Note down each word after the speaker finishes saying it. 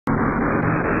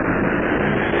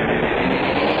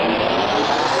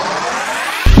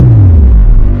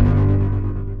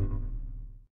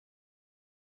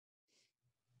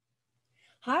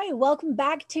Hi, welcome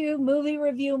back to Movie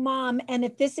Review Mom. And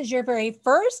if this is your very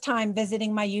first time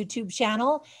visiting my YouTube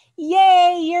channel,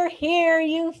 yay, you're here.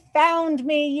 You found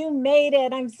me. You made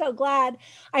it. I'm so glad.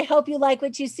 I hope you like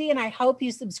what you see and I hope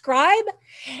you subscribe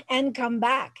and come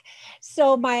back.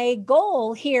 So my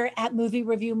goal here at Movie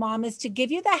Review Mom is to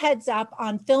give you the heads up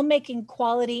on filmmaking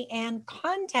quality and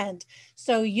content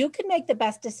so you can make the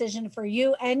best decision for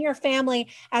you and your family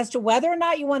as to whether or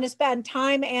not you want to spend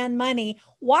time and money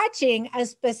watching a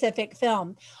specific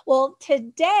film. Well,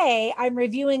 today I'm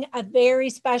reviewing a very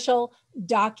special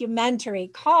documentary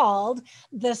called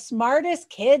The Smartest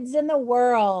Kids in the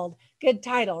World. Good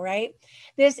title, right?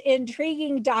 This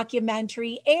intriguing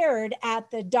documentary aired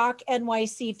at the Doc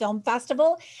NYC Film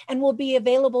Festival and will be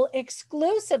available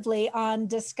exclusively on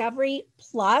Discovery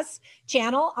Plus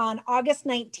channel on August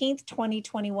 19th,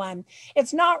 2021.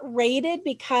 It's not rated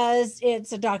because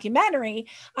it's a documentary,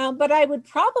 but I would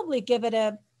probably give it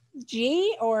a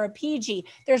G or a PG.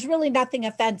 There's really nothing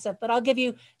offensive, but I'll give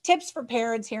you tips for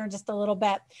parents here in just a little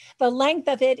bit. The length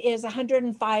of it is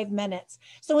 105 minutes.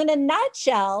 So in a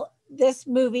nutshell, this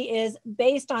movie is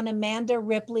based on Amanda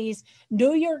Ripley's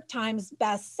New York Times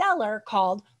bestseller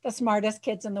called The Smartest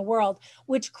Kids in the World,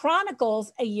 which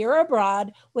chronicles a year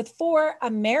abroad with 4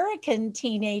 American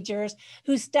teenagers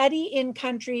who study in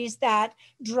countries that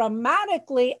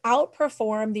dramatically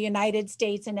outperform the United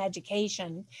States in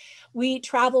education. We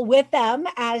travel with them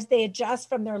as they adjust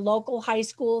from their local high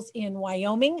schools in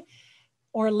Wyoming,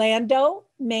 Orlando,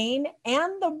 Maine,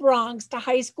 and the Bronx to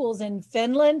high schools in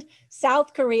Finland,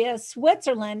 South Korea,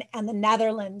 Switzerland, and the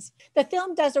Netherlands. The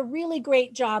film does a really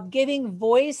great job giving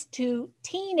voice to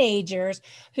teenagers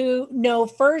who know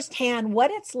firsthand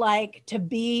what it's like to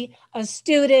be a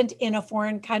student in a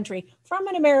foreign country from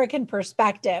an American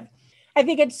perspective. I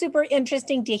think it's super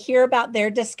interesting to hear about their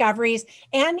discoveries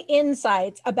and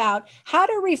insights about how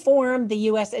to reform the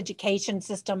U.S. education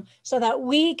system so that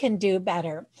we can do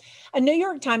better. A New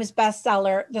York Times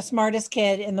bestseller, The Smartest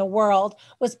Kid in the World,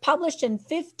 was published in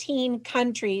 15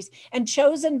 countries and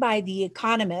chosen by The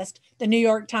Economist, The New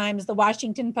York Times, The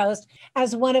Washington Post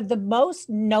as one of the most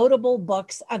notable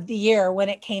books of the year when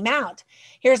it came out.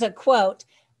 Here's a quote.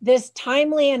 This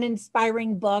timely and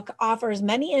inspiring book offers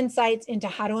many insights into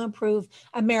how to improve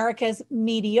America's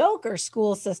mediocre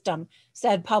school system,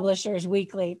 said Publishers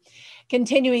Weekly.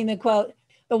 Continuing the quote,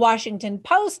 the Washington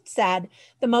Post said,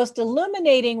 the most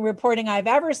illuminating reporting I've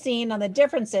ever seen on the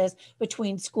differences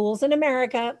between schools in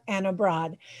America and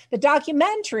abroad. The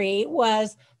documentary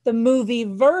was the movie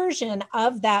version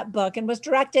of that book and was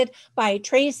directed by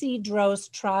Tracy Drost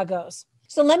Tragos.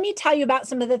 So let me tell you about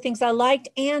some of the things I liked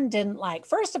and didn't like.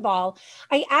 First of all,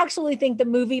 I actually think the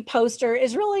movie poster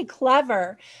is really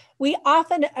clever. We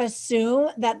often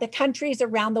assume that the countries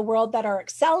around the world that are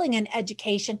excelling in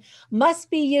education must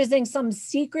be using some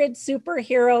secret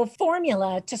superhero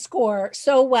formula to score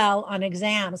so well on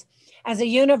exams. As a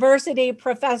university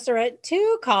professor at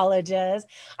 2 colleges,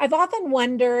 I've often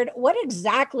wondered what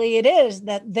exactly it is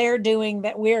that they're doing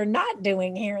that we're not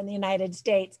doing here in the United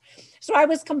States. So I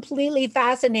was completely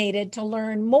fascinated to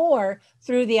learn more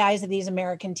through the eyes of these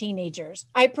American teenagers.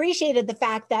 I appreciated the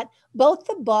fact that both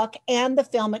the book and the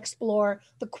film explore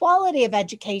the quality of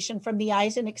education from the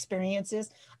eyes and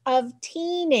experiences of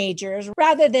teenagers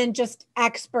rather than just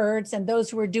experts and those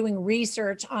who are doing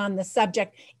research on the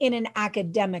subject in an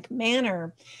academic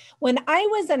manner. When I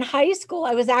was in high school,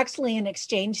 I was actually an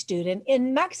exchange student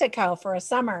in Mexico for a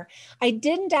summer. I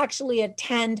didn't actually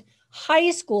attend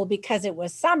high school because it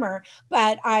was summer,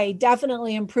 but I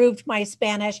definitely improved my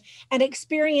Spanish and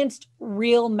experienced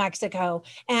real Mexico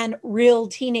and real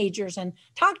teenagers and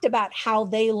talked about how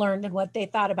they learned and what they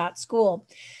thought about school.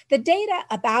 The data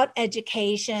about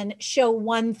education show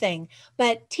one thing,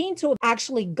 but teens who have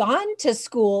actually gone to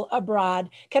school abroad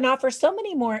can offer so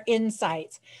many more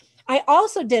insights. I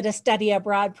also did a study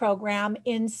abroad program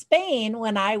in Spain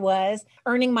when I was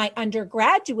earning my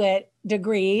undergraduate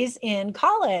degrees in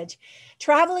college.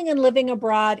 Traveling and living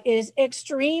abroad is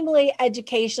extremely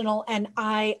educational and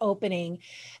eye-opening.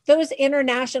 Those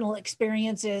international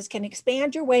experiences can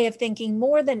expand your way of thinking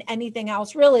more than anything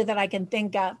else really that I can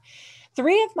think of.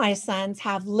 3 of my sons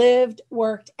have lived,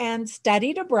 worked, and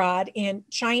studied abroad in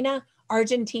China,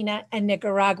 Argentina, and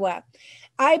Nicaragua.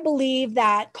 I believe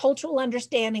that cultural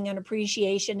understanding and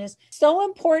appreciation is so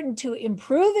important to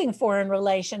improving foreign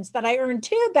relations that I earned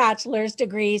 2 bachelor's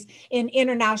degrees in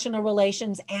international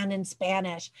relations and in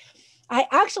Spanish. I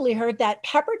actually heard that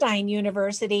Pepperdine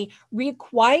University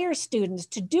requires students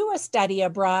to do a study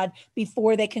abroad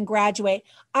before they can graduate.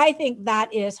 I think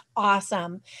that is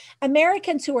awesome.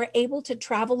 Americans who are able to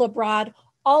travel abroad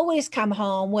always come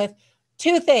home with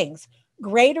 2 things: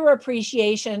 greater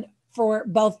appreciation for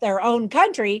both their own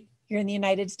country here in the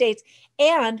United States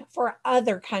and for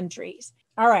other countries.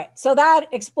 All right, so that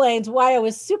explains why I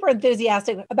was super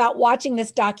enthusiastic about watching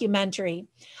this documentary.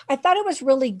 I thought it was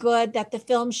really good that the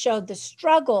film showed the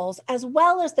struggles as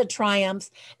well as the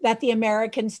triumphs that the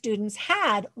American students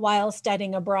had while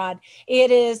studying abroad.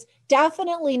 It is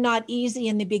definitely not easy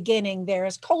in the beginning.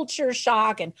 There's culture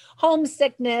shock and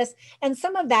homesickness, and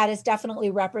some of that is definitely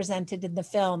represented in the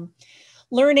film.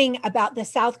 Learning about the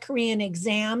South Korean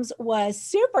exams was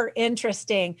super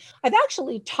interesting. I've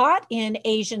actually taught in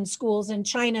Asian schools in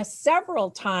China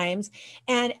several times,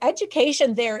 and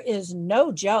education there is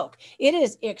no joke. It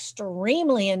is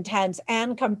extremely intense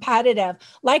and competitive,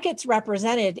 like it's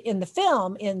represented in the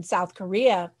film in South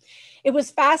Korea. It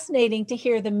was fascinating to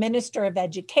hear the Minister of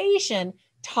Education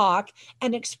talk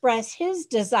and express his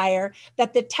desire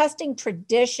that the testing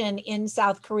tradition in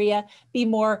South Korea be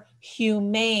more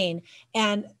humane.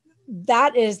 And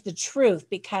that is the truth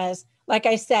because, like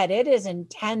I said, it is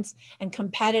intense and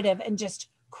competitive and just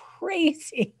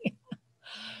crazy.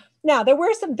 Now, there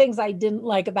were some things I didn't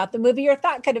like about the movie or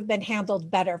thought could have been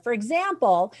handled better. For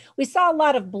example, we saw a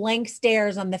lot of blank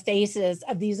stares on the faces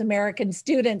of these American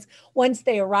students once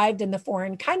they arrived in the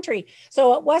foreign country.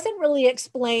 So it wasn't really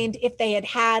explained if they had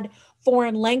had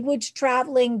foreign language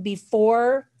traveling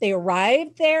before they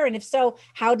arrived there. And if so,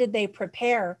 how did they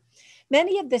prepare?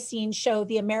 Many of the scenes show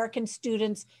the American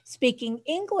students speaking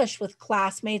English with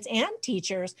classmates and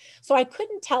teachers, so I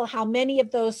couldn't tell how many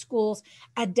of those schools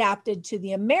adapted to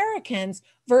the Americans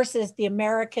versus the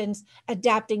Americans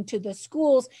adapting to the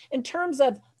schools in terms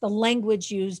of the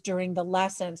language used during the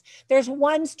lessons. There's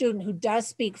one student who does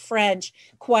speak French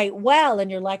quite well, and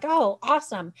you're like, oh,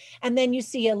 awesome. And then you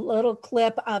see a little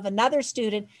clip of another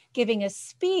student giving a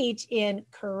speech in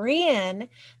Korean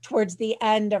towards the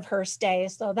end of her stay.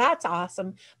 So that's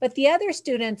awesome. But the other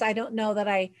students, I don't know that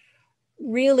I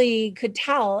really could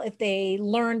tell if they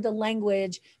learned the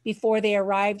language before they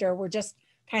arrived or were just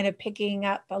kind of picking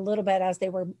up a little bit as they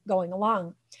were going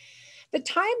along. The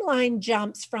timeline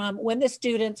jumps from when the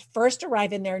students first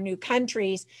arrive in their new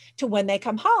countries to when they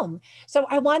come home. So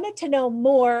I wanted to know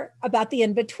more about the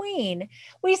in-between.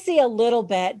 We see a little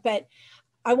bit, but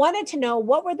I wanted to know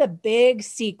what were the big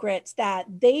secrets that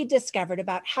they discovered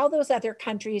about how those other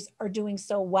countries are doing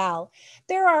so well.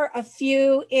 There are a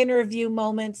few interview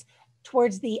moments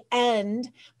towards the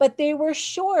end, but they were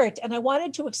short, and I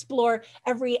wanted to explore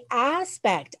every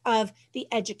aspect of the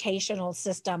educational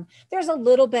system. There's a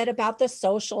little bit about the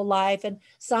social life and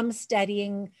some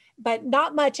studying, but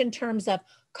not much in terms of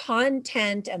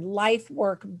content and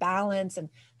life-work balance and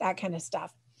that kind of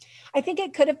stuff. I think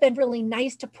it could have been really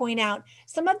nice to point out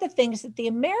some of the things that the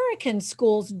American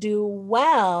schools do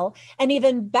well and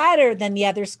even better than the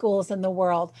other schools in the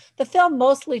world. The film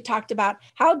mostly talked about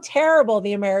how terrible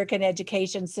the American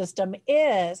education system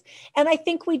is. And I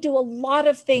think we do a lot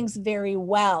of things very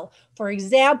well. For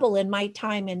example, in my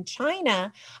time in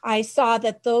China, I saw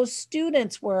that those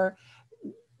students were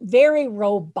very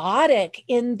robotic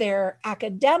in their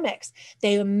academics.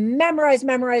 They memorized,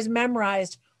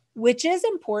 which is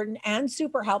important and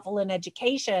super helpful in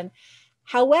education.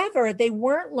 However, they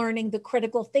weren't learning the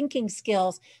critical thinking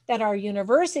skills that our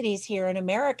universities here in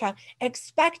America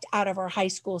expect out of our high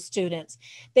school students.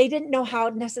 They didn't know how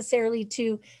necessarily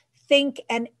to think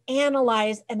and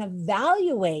analyze and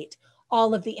evaluate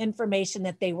all of the information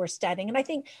that they were studying. And I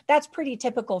think that's pretty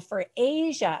typical for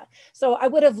Asia. So I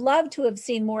would have loved to have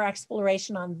seen more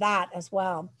exploration on that as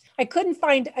well. I couldn't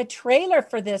find a trailer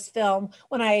for this film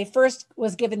when I first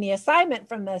was given the assignment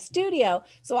from the studio.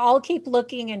 So I'll keep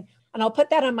looking and I'll put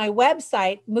that on my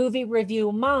website,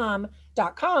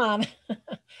 moviereviewmom.com,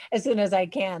 as soon as I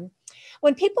can.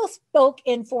 When people spoke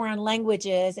in foreign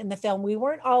languages in the film, we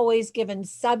weren't always given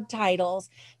subtitles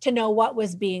to know what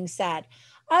was being said.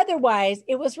 Otherwise,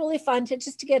 it was really fun to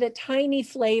just to get a tiny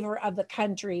flavor of the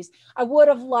countries. I would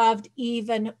have loved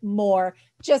even more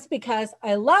just because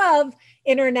I love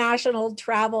international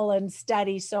travel and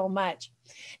study so much.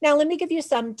 Now, let me give you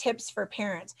some tips for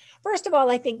parents. First of all,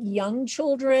 I think young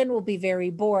children will be very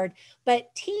bored,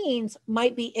 but teens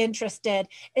might be interested,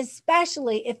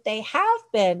 especially if they have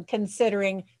been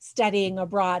considering studying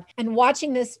abroad. And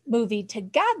watching this movie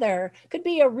together could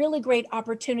be a really great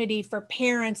opportunity for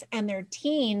parents and their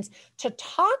teens to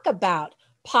talk about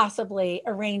possibly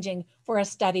arranging for a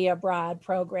study abroad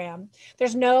program.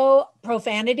 There's no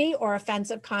profanity or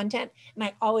offensive content, and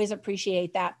I always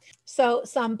appreciate that. So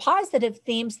some positive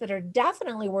themes that are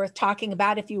definitely worth talking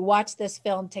about if you watch this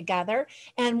film together,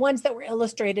 and ones that were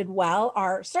illustrated well,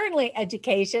 are certainly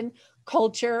education,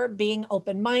 culture, being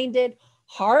open-minded,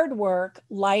 hard work,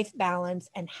 life balance,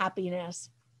 and happiness.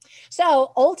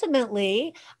 So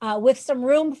ultimately, with some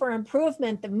room for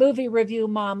improvement, the movie review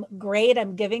mom grade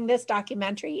I'm giving this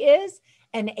documentary is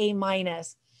an A-.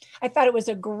 I thought it was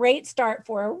a great start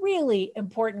for a really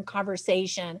important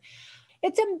conversation.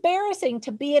 It's embarrassing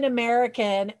to be an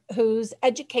American whose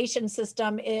education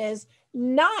system is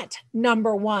not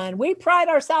number one. We pride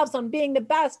ourselves on being the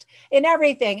best in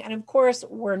everything. And of course,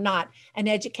 we're not. And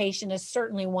education is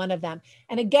certainly one of them.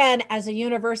 And again, as a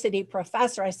university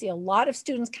professor, I see a lot of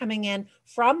students coming in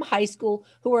from high school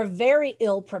who are very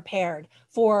ill prepared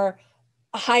for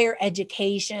higher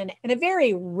education and a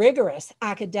very rigorous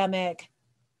academic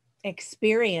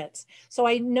experience. So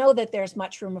I know that there's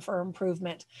much room for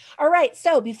improvement. All right.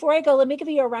 So before I go, let me give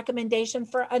you a recommendation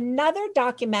for another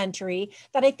documentary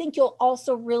that I think you'll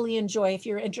also really enjoy if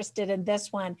you're interested in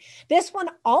this one. This one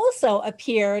also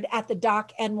appeared at the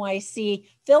Doc NYC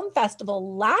Film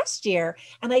Festival last year,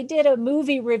 and I did a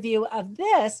movie review of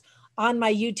this on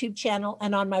my YouTube channel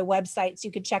and on my website, so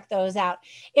you can check those out.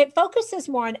 It focuses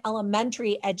more on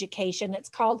elementary education. It's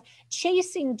called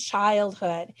Chasing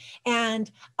Childhood, and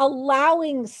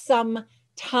allowing some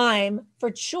time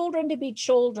for children to be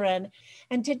children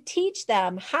and to teach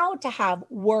them how to have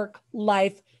work,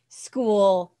 life,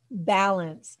 school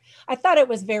balance. I thought it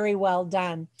was very well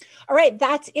done. All right,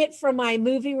 that's it for my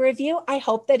movie review. I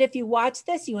hope that if you watch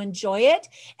this, you enjoy it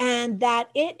and that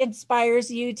it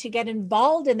inspires you to get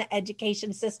involved in the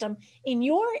education system in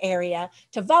your area,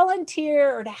 to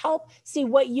volunteer or to help see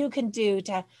what you can do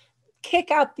to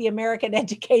kick up the American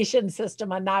education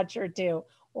system a notch or two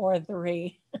or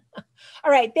three.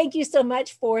 All right. Thank you so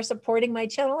much for supporting my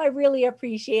channel. I really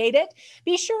appreciate it.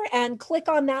 Be sure and click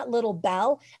on that little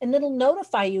bell, and it'll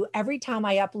notify you every time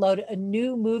I upload a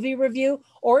new movie review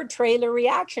or trailer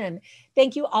reaction.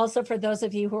 Thank you also for those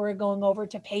of you who are going over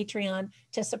to Patreon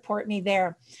to support me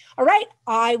there. All right.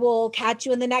 I will catch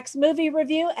you in the next movie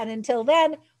review. And until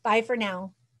then, bye for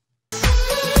now.